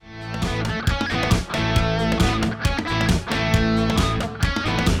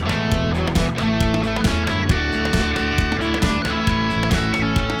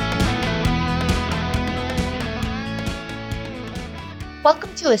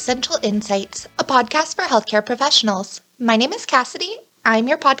to Essential Insights, a podcast for healthcare professionals. My name is Cassidy. I'm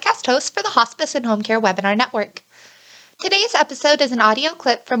your podcast host for the Hospice and Home Care Webinar Network. Today's episode is an audio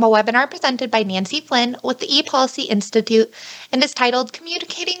clip from a webinar presented by Nancy Flynn with the ePolicy Institute and is titled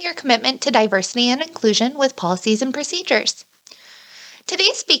Communicating Your Commitment to Diversity and Inclusion with Policies and Procedures.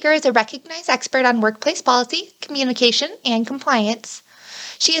 Today's speaker is a recognized expert on workplace policy, communication, and compliance.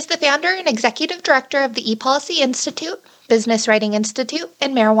 She is the founder and executive director of the ePolicy Institute, Business Writing Institute,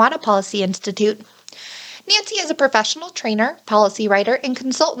 and Marijuana Policy Institute. Nancy is a professional trainer, policy writer, and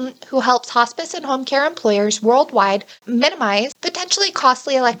consultant who helps hospice and home care employers worldwide minimize potentially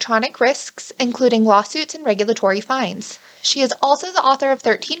costly electronic risks, including lawsuits and regulatory fines. She is also the author of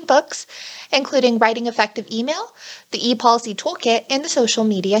 13 books, including Writing Effective Email, the ePolicy Toolkit, and the Social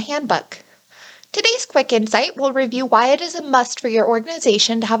Media Handbook. Today's quick insight will review why it is a must for your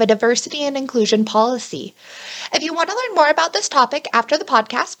organization to have a diversity and inclusion policy. If you want to learn more about this topic after the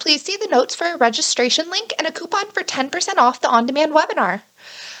podcast, please see the notes for a registration link and a coupon for 10% off the on-demand webinar.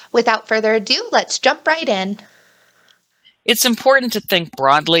 Without further ado, let's jump right in. It's important to think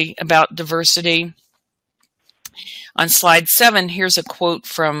broadly about diversity. On slide 7, here's a quote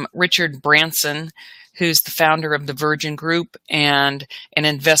from Richard Branson, who's the founder of the Virgin Group and an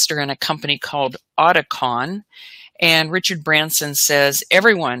investor in a company called Auticon. And Richard Branson says,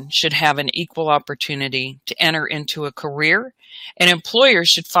 everyone should have an equal opportunity to enter into a career, and employers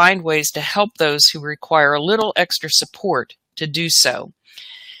should find ways to help those who require a little extra support to do so.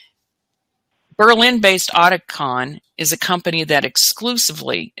 Berlin-based Auticon is a company that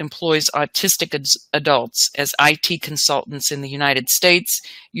exclusively employs autistic adults as IT consultants in the United States,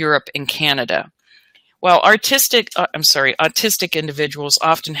 Europe, and Canada. While autistic individuals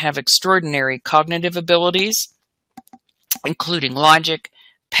often have extraordinary cognitive abilities, including logic,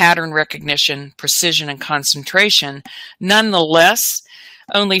 pattern recognition, precision, and concentration, nonetheless,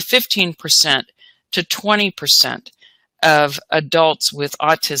 only 15% to 20% of adults with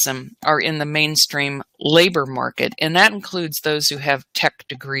autism are in the mainstream labor market, and that includes those who have tech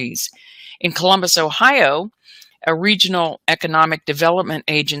degrees. In Columbus, Ohio, a regional economic development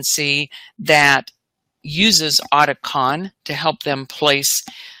agency that uses Auticon to help them place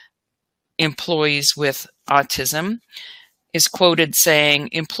employees with autism is quoted saying,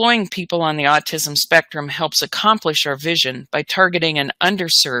 employing people on the autism spectrum helps accomplish our vision by targeting an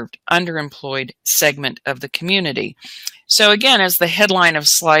underserved, underemployed segment of the community. So again, as the headline of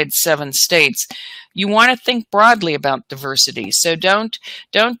slide 7 states, you want to think broadly about diversity. So don't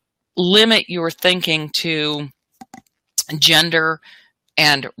limit your thinking to gender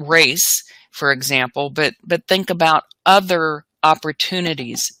and race, for example, but think about other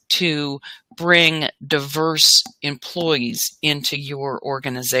opportunities to bring diverse employees into your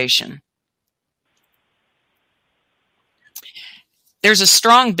organization. There's a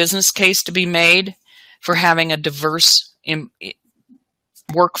strong business case to be made for having a diverse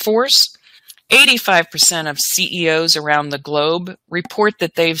workforce. 85% of CEOs around the globe report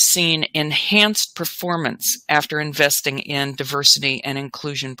that they've seen enhanced performance after investing in diversity and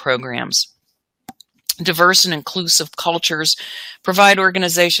inclusion programs. Diverse and inclusive cultures provide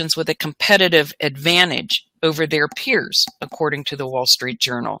organizations with a competitive advantage over their peers, according to the Wall Street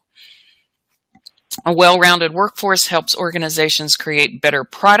Journal. A well-rounded workforce helps organizations create better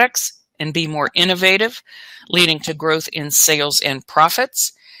products and be more innovative, leading to growth in sales and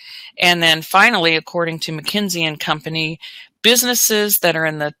profits. And then finally, according to McKinsey & Company, businesses that are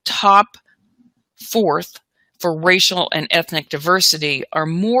in the top fourth for racial and ethnic diversity are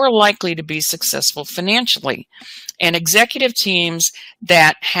more likely to be successful financially. And executive teams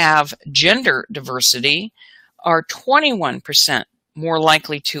that have gender diversity are 21% more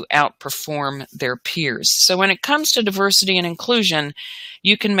likely to outperform their peers. So when it comes to diversity and inclusion,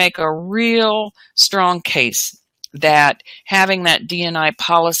 you can make a real strong case that having that D&I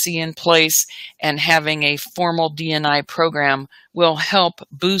policy in place and having a formal D&I program will help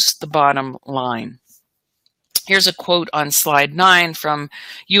boost the bottom line. Here's a quote on slide 9 from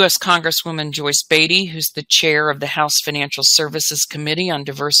U.S. Congresswoman Joyce Beatty, who's the chair of the House Financial Services Committee on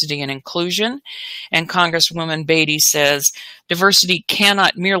Diversity and Inclusion. And Congresswoman Beatty says, diversity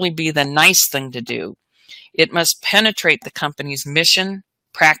cannot merely be the nice thing to do. It must penetrate the company's mission,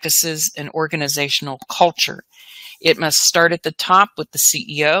 practices, and organizational culture. It must start at the top with the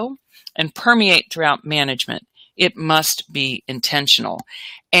CEO and permeate throughout management. It must be intentional.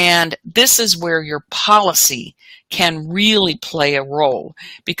 And this is where your policy can really play a role,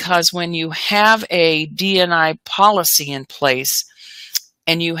 because when you have a D&I policy in place,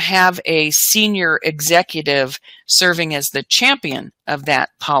 and you have a senior executive serving as the champion of that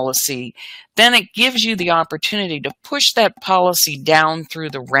policy, then it gives you the opportunity to push that policy down through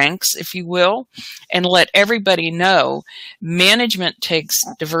the ranks, if you will, and let everybody know management takes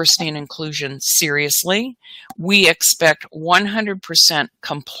diversity and inclusion seriously. We expect 100%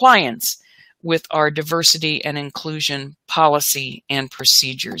 compliance with our diversity and inclusion policy and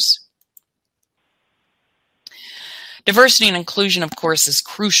procedures. Diversity and inclusion, of course, is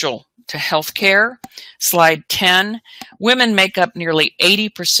crucial to healthcare. Slide 10, women make up nearly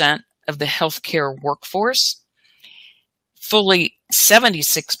 80% of the healthcare workforce. Fully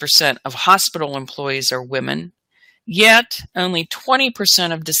 76% of hospital employees are women, yet only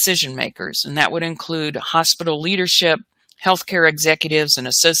 20% of decision makers, and that would include hospital leadership, healthcare executives, and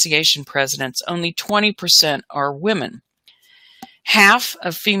association presidents, only 20% are women. Half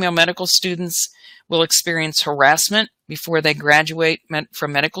of female medical students will experience harassment before they graduate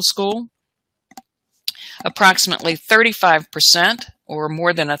from medical school. Approximately 35%, or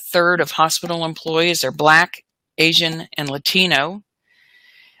more than a third, of hospital employees are Black, Asian, and Latino.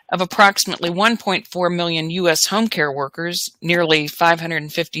 Of approximately 1.4 million U.S. home care workers, nearly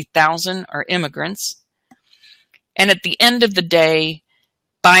 550,000 are immigrants. And at the end of the day,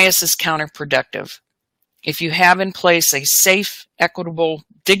 bias is counterproductive. If you have in place a safe, equitable,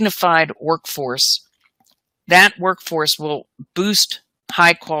 dignified workforce, that workforce will boost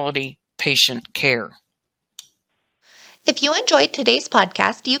high-quality patient care. If you enjoyed today's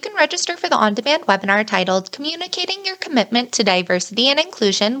podcast, you can register for the on-demand webinar titled Communicating Your Commitment to Diversity and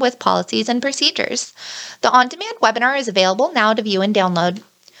Inclusion with Policies and Procedures. The on-demand webinar is available now to view and download.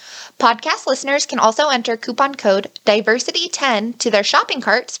 Podcast listeners can also enter coupon code DIVERSITY10 to their shopping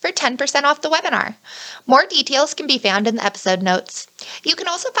carts for 10% off the webinar. More details can be found in the episode notes. You can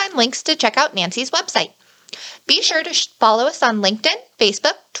also find links to check out Nancy's website. Be sure to follow us on LinkedIn,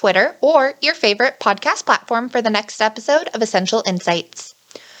 Facebook, Twitter, or your favorite podcast platform for the next episode of Essential Insights.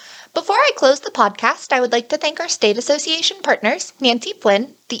 Before I close the podcast, I would like to thank our state association partners, Nancy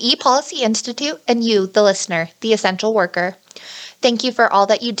Flynn, the ePolicy Institute, and you, the listener, the essential worker. Thank you for all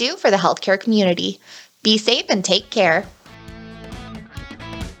that you do for the healthcare community. Be safe and take care.